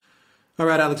All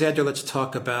right, Alexander, let's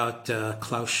talk about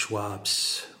Klaus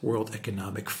Schwab's World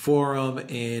Economic Forum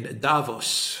in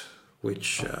Davos,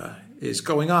 which is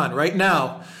going on right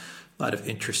now. A lot of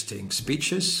interesting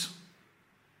speeches,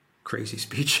 crazy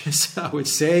speeches, I would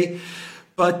say.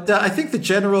 But I think the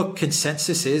general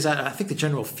consensus is, I think the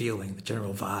general feeling, the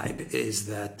general vibe is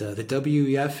that the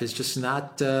WEF is just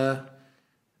not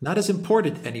as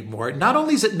important anymore. Not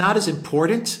only is it not as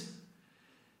important,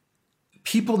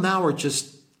 people now are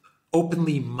just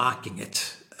openly mocking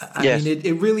it. I mean, Yes,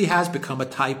 it really has become a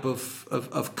type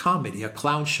of comedy, a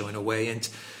clown show in a way. And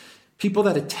people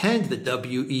that attend the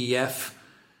WEF,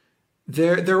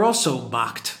 they're also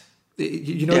mocked. It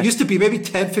yes. used to be maybe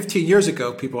 10, 15 years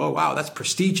ago, people, oh, wow, that's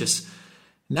prestigious.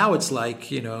 Now it's like,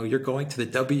 you're going to the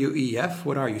WEF.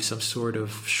 What are you, some sort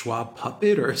of Schwab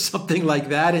puppet or something like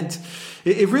that? And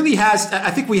it really has,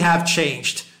 I think we have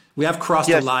changed. We have crossed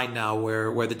a Yes, line now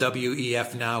where the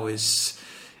WEF now is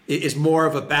more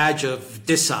of a badge of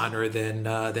dishonor than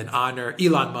honor.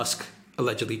 Elon Musk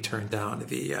allegedly turned down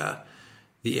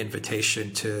the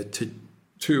invitation to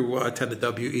attend the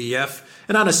WEF.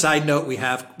 And on a side note, we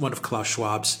have one of Klaus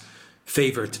Schwab's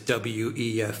favorite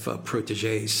WEF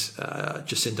proteges,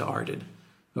 Jacinda Ardern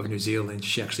of New Zealand.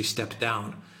 She actually stepped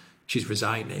down. She's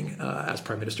resigning as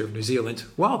Prime Minister of New Zealand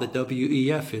while the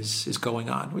WEF is going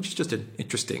on, which is just an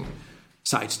interesting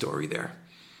side story there.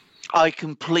 I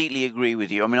completely agree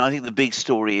with you. I mean, I think the big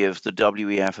story of the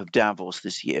WEF of Davos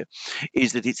this year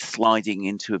is that it's sliding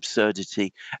into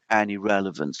absurdity and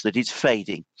irrelevance, that it's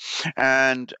fading.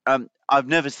 And I've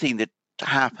never seen that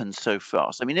happen so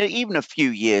fast. I mean, even a few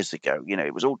years ago,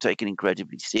 it was all taken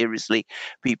incredibly seriously.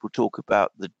 People talk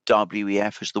about the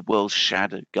WEF as the world's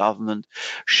shadow government.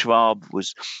 Schwab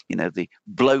was, the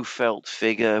Blofeld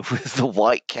figure with the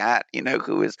white cat,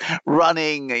 who was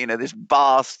running, this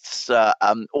vast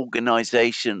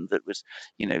organization that was,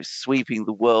 sweeping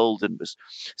the world and was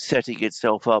setting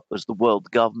itself up as the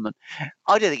world government.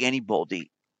 I don't think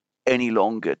anybody any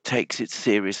longer takes it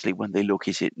seriously when they look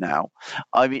at it now.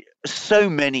 I mean, so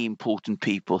many important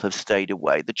people have stayed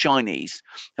away. The Chinese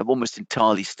have almost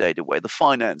entirely stayed away. The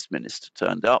finance minister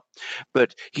turned up,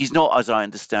 but he's not, as I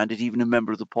understand it, even a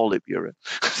member of the Politburo.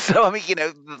 So, I mean,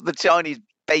 the Chinese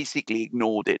basically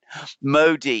ignored it.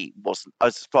 Modi wasn't,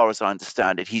 as far as I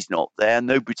understand it, he's not there.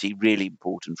 Nobody really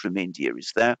important from India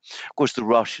is there. Of course, the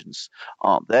Russians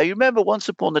aren't there. You remember once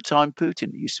upon a time,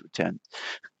 Putin used to attend.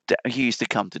 He used to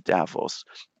come to Davos.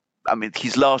 I mean,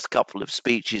 his last couple of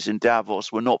speeches in Davos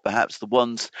were not perhaps the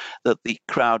ones that the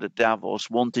crowd at Davos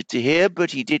wanted to hear,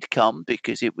 but he did come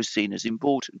because it was seen as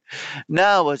important.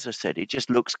 Now, as I said, it just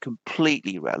looks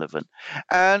completely irrelevant.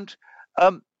 And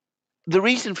the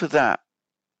reason for that,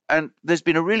 and there's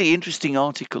been a really interesting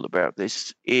article about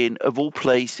this in, of all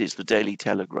places, the Daily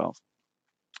Telegraph,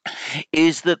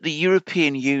 is that the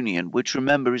European Union, which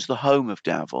remember is the home of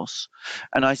Davos,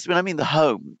 and when I mean the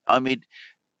home, I mean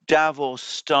Davos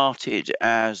started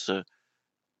as a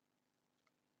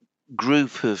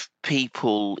group of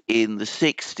people in the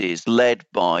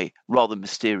 60s, rather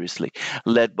mysteriously,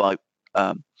 led by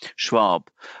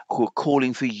Schwab, who were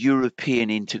calling for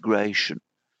European integration.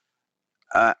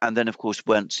 And then, of course,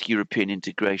 once European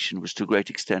integration was to a great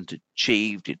extent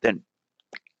achieved, it then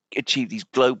achieve these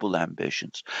global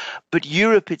ambitions. But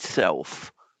Europe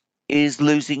itself is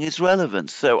losing its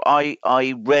relevance. So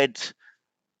I read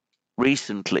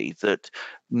recently that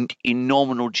in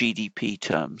nominal GDP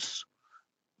terms,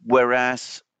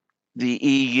 whereas the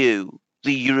EU,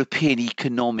 the European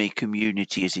Economic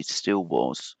Community as it still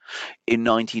was, in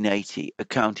 1980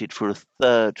 accounted for a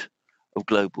third of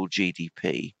global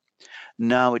GDP.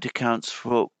 Now it accounts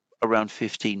for around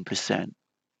 15%.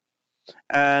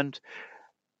 And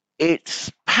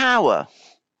its power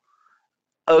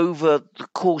over the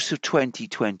course of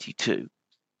 2022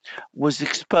 was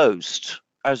exposed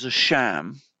as a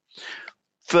sham,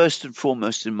 first and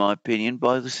foremost, in my opinion,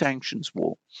 by the sanctions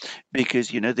war. Because,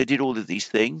 they did all of these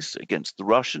things against the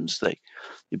Russians. They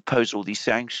imposed all these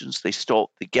sanctions. They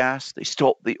stopped the gas. They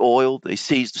stopped the oil. They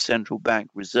seized the central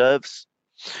bank reserves.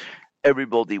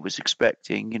 Everybody was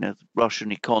expecting, the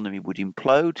Russian economy would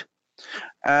implode.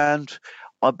 And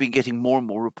I've been getting more and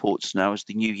more reports now as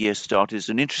the new year started. There's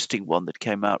an interesting one that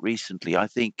came out recently, I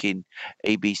think in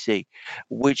ABC,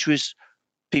 which was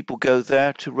people go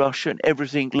there to Russia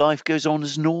and life goes on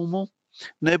as normal.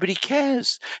 Nobody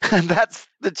cares. And that's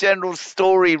the general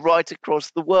story right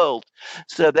across the world.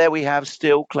 So there we have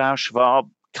still Klaus Schwab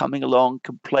coming along,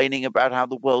 complaining about how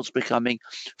the world's becoming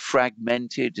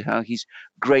fragmented, how his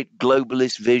great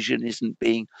globalist vision isn't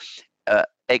being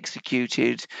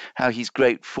executed, how his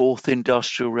great fourth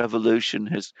industrial revolution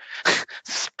has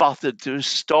sputtered to a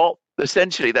stop.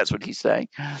 Essentially, that's what he's saying.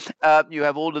 You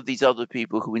have all of these other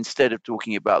people who, instead of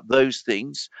talking about those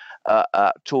things,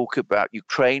 talk about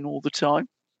Ukraine all the time.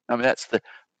 I mean, that's the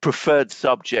preferred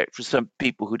subject for some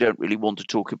people who don't really want to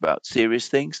talk about serious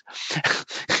things,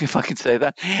 if I can say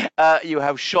that. You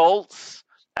have Scholz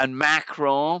and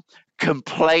Macron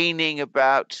complaining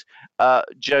about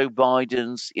Joe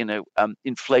Biden's,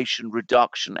 Inflation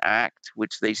Reduction Act,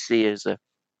 which they see as a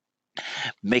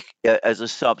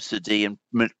subsidy and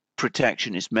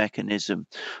protectionist mechanism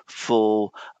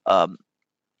for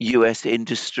U.S.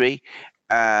 industry,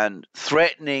 and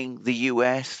threatening the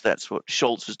U.S. That's what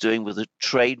Scholz was doing with a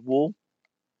trade war.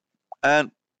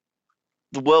 And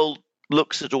the world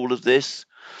looks at all of this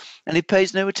and it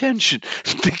pays no attention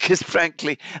because,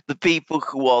 frankly, the people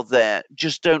who are there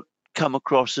just don't come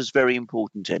across as very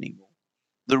important anymore.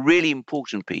 The really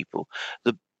important people,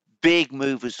 the big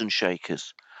movers and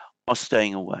shakers, are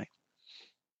staying away.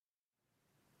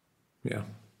 Yeah.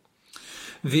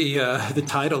 The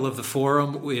title of the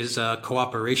forum is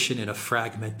Cooperation in a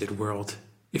Fragmented World.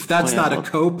 If that's not a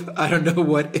cope, I don't know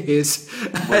what is.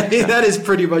 I mean, that is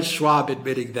pretty much Schwab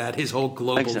admitting that his whole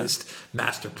globalist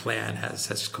master plan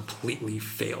has completely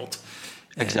failed.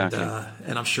 And,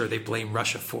 and I'm sure they blame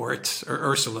Russia for it. Or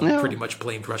Ursula pretty much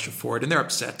blamed Russia for it. And they're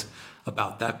upset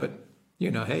about that. But,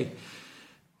 hey,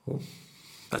 well,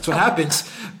 that's what happens.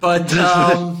 But,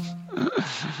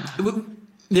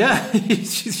 yeah, they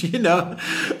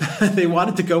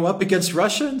wanted to go up against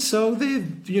Russia. And so,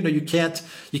 you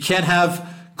can't have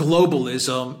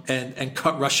globalism and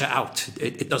cut Russia out.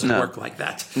 It doesn't work like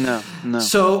that. No.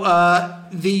 So,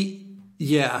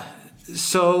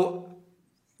 So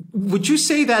would you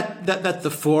say that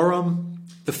the forum,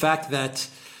 the fact that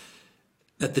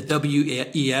the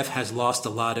WEF has lost a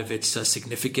lot of its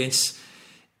significance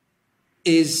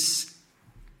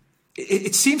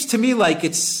it seems to me like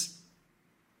it's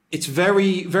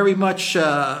very, very much,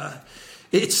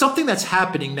 it's something that's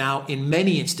happening now in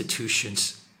many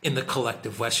institutions in the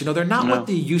collective West. They're not what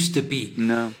they used to be.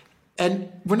 No.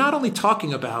 And we're not only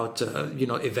talking about,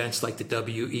 events like the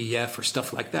WEF or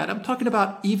stuff like that. I'm talking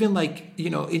about even like,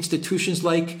 institutions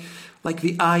like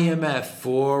the IMF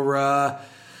or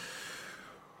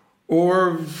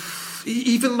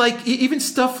even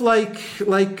stuff like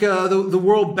the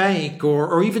World Bank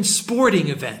or even sporting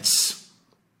events.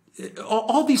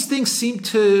 All these things seem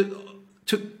to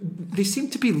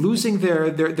be losing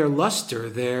their luster,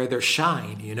 their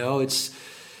shine.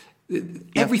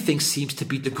 Everything seems to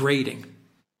be degrading.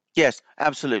 Yes,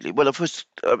 absolutely. Well,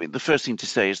 the first thing to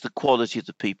say is the quality of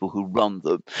the people who run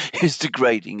them is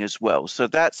degrading as well. So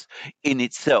that's in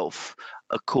itself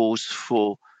a cause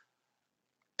for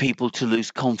people to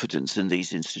lose confidence in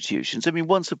these institutions. I mean,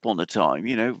 once upon a time,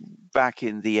 back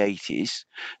in the 80s,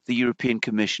 the European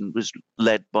Commission was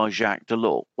led by Jacques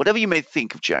Delors. Whatever you may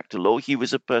think of Jacques Delors, he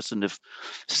was a person of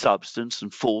substance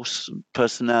and force and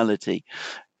personality.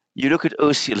 You look at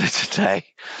Ursula today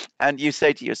and you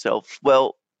say to yourself,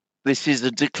 well, this is a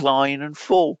decline and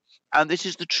fall. And this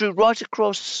is the true right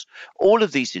across all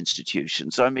of these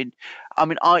institutions. I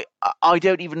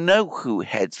don't even know who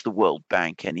heads the World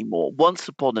Bank anymore. Once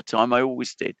upon a time, I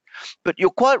always did. But you're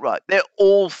quite right. They're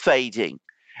all fading.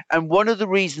 And one of the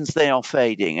reasons they are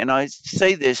fading, and I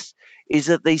say this, is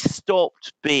that they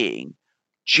stopped being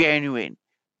genuine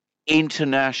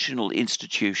international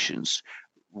institutions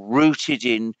rooted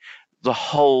in the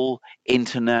whole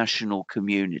international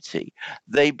community.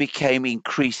 They became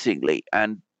increasingly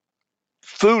and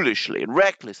foolishly and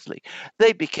recklessly,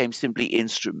 they became simply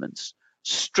instruments,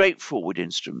 straightforward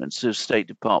instruments of State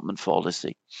Department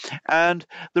policy. And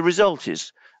the result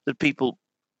is that people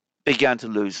began to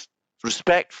lose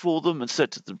respect for them and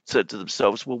said to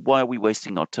themselves, well, why are we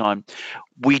wasting our time?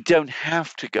 We don't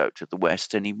have to go to the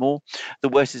West anymore. The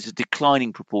West is a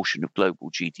declining proportion of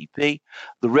global GDP.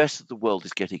 The rest of the world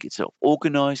is getting itself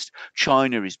organized.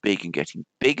 China is big and getting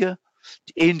bigger.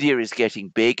 India is getting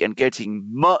big and getting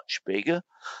much bigger.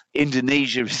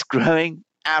 Indonesia is growing.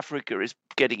 Africa is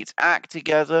getting its act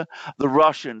together. The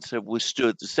Russians have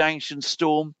withstood the sanctions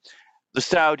storm. The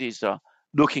Saudis are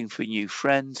looking for new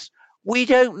friends. We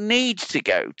don't need to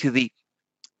go to the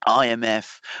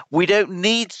IMF. We don't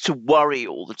need to worry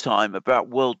all the time about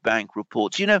World Bank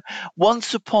reports.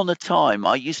 Once upon a time,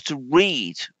 I used to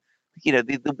read,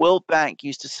 the World Bank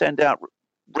used to send out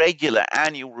regular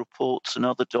annual reports and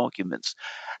other documents.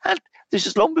 And this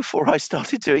is long before I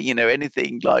started doing,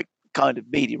 anything like kind of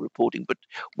media reporting, but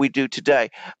we do today.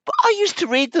 But I used to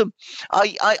read them.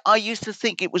 I used to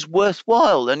think it was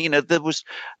worthwhile. And, there was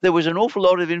an awful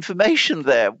lot of information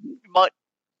there. You might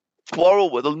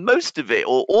quarrel with them, most of it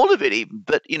or all of it even,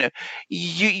 but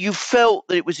you felt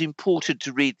that it was important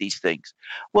to read these things.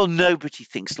 Well, nobody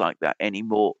thinks like that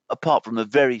anymore, apart from a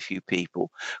very few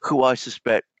people who I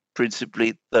suspect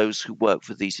principally those who work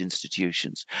for these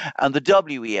institutions. And the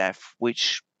WEF,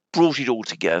 which brought it all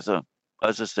together,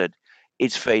 as I said,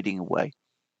 it's fading away.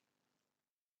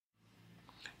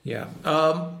 Yeah.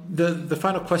 The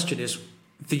final question is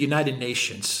the United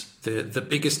Nations, the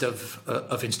biggest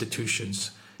of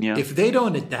institutions. Yeah. If they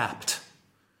don't adapt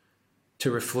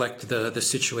to reflect the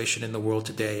situation in the world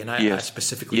today, and I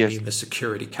specifically mean the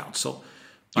Security Council,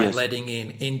 by letting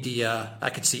in India, I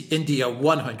could see India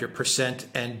 100%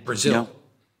 and Brazil.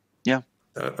 Yeah.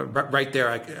 Right there,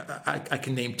 I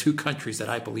can name two countries that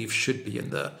I believe should be in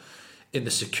the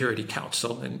Security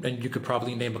Council, and you could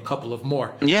probably name a couple of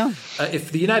more. Yeah.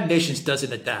 If the United Nations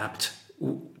doesn't adapt,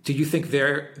 do you think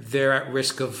they're at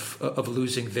risk of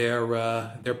losing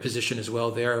their position as well,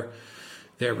 their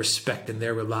respect and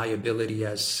their reliability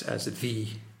as the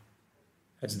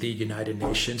United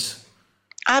Nations?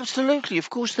 Absolutely, of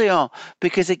course they are,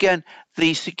 because again,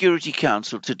 the Security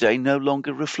Council today no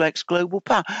longer reflects global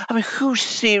power. I mean, who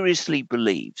seriously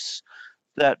believes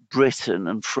that Britain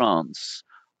and France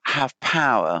have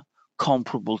power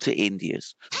comparable to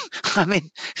India's? I mean,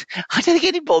 I don't think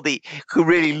anybody who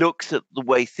really looks at the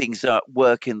way things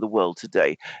work in the world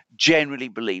today generally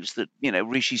believes that,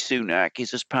 Rishi Sunak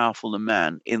is as powerful a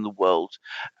man in the world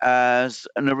as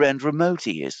Narendra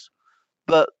Modi is.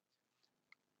 But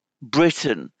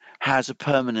Britain has a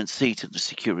permanent seat at the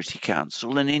Security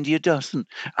Council and India doesn't,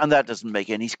 and that doesn't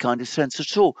make any kind of sense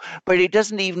at all. But it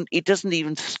doesn't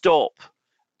even stop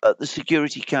at the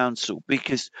Security Council,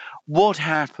 because what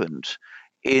happened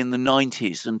in the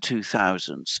 90s and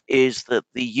 2000s is that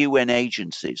the UN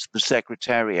agencies, the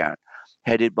Secretariat,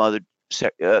 headed by the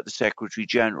Secretary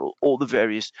General, all the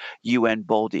various UN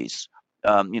bodies,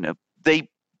 they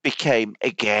became,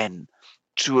 again,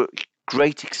 to a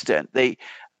great extent,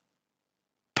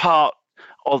 part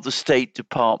of the State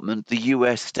Department, the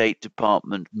US State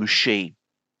Department machine.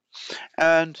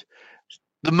 And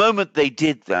the moment they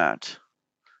did that,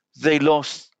 they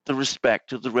lost the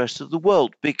respect of the rest of the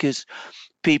world, because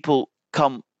people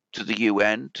come to the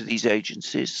UN, to these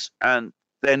agencies, and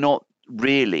they're not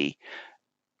really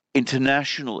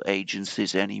international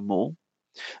agencies anymore.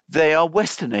 They are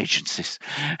Western agencies,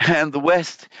 and the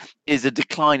West is a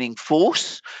declining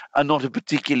force and not a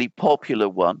particularly popular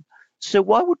one. So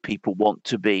why would people want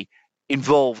to be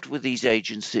involved with these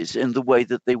agencies in the way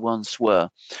that they once were?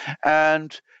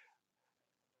 And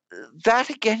that,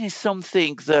 again, is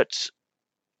something that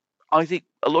I think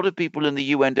a lot of people in the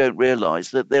UN don't realize,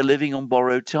 that they're living on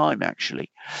borrowed time, actually,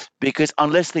 because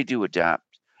unless they do adapt,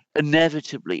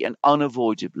 inevitably and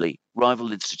unavoidably,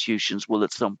 rival institutions will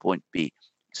at some point be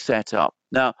set up.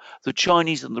 Now, the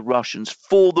Chinese and the Russians,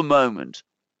 for the moment,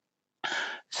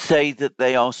 say that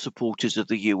they are supporters of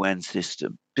the UN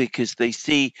system because they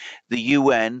see the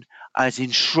UN as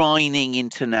enshrining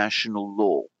international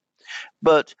law.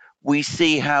 But we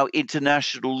see how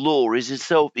international law is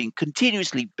itself being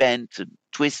continuously bent and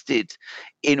twisted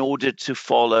in order to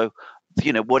follow,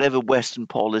 whatever Western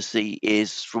policy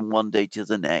is from one day to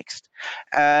the next.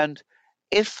 And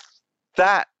if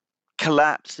that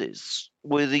collapses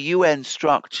with the UN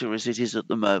structure as it is at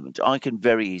the moment, I can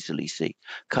very easily see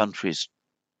countries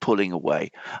pulling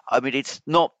away. I mean, it's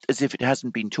not as if it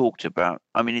hasn't been talked about.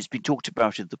 I mean, it's been talked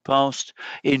about in the past.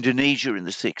 Indonesia in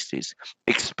the 60s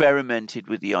experimented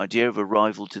with the idea of a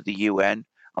rival to the UN.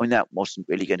 I mean, that wasn't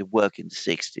really going to work in the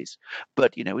 60s,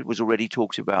 but, it was already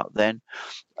talked about then.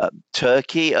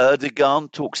 Turkey,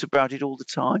 Erdogan talks about it all the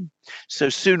time. So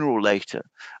sooner or later,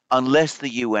 unless the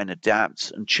UN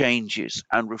adapts and changes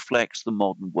and reflects the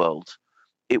modern world,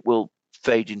 it will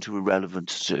fade into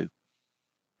irrelevance too.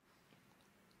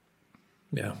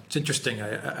 Yeah, it's interesting.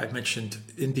 I mentioned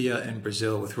India and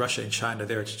Brazil. With Russia and China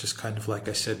there, it's just kind of like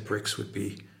I said, BRICS would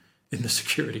be in the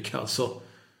Security Council.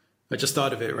 I just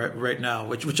thought of it right now,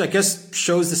 which I guess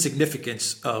shows the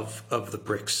significance of the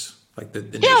BRICS. Like the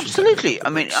yeah, absolutely.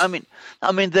 The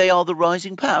I mean, they are the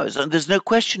rising powers, and there's no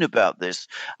question about this.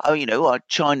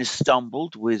 China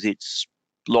stumbled with its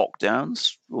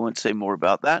lockdowns. I won't say more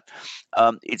about that.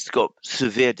 It's got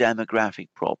severe demographic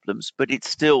problems, but it's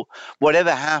still,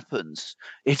 whatever happens,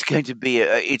 it's going to be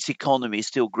its economy is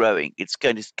still growing. It's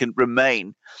going to can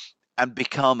remain and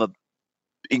become a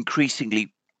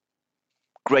increasingly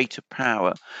greater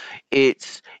power.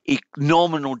 Its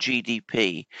nominal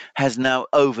GDP has now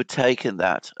overtaken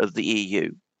that of the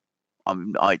EU.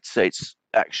 I'd say it's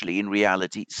actually, in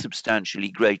reality, substantially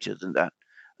greater than that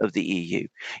of the EU.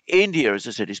 India, as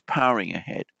I said, is powering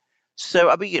ahead.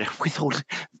 So, with all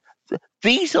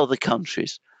These are the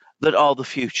countries that are the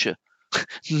future,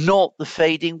 not the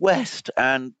fading West.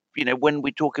 And when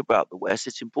we talk about the West,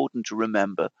 it's important to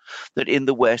remember that in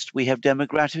the West we have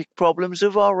demographic problems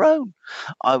of our own.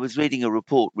 I was reading a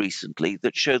report recently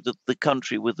that showed that the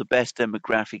country with the best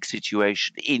demographic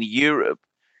situation in Europe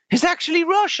is actually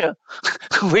Russia,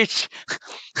 which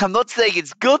I'm not saying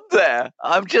it's good there.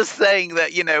 I'm just saying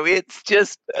that, it's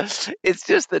just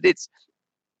that it's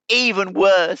even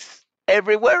worse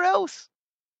everywhere else.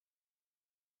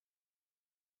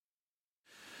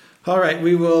 All right,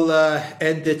 we will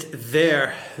end it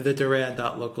there.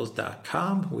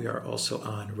 TheDuran.locals.com. We are also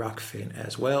on Rockfin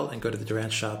as well. And go to the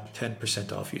Duran shop,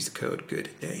 10% off. Use the code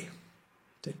GOODDAY.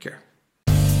 Take care.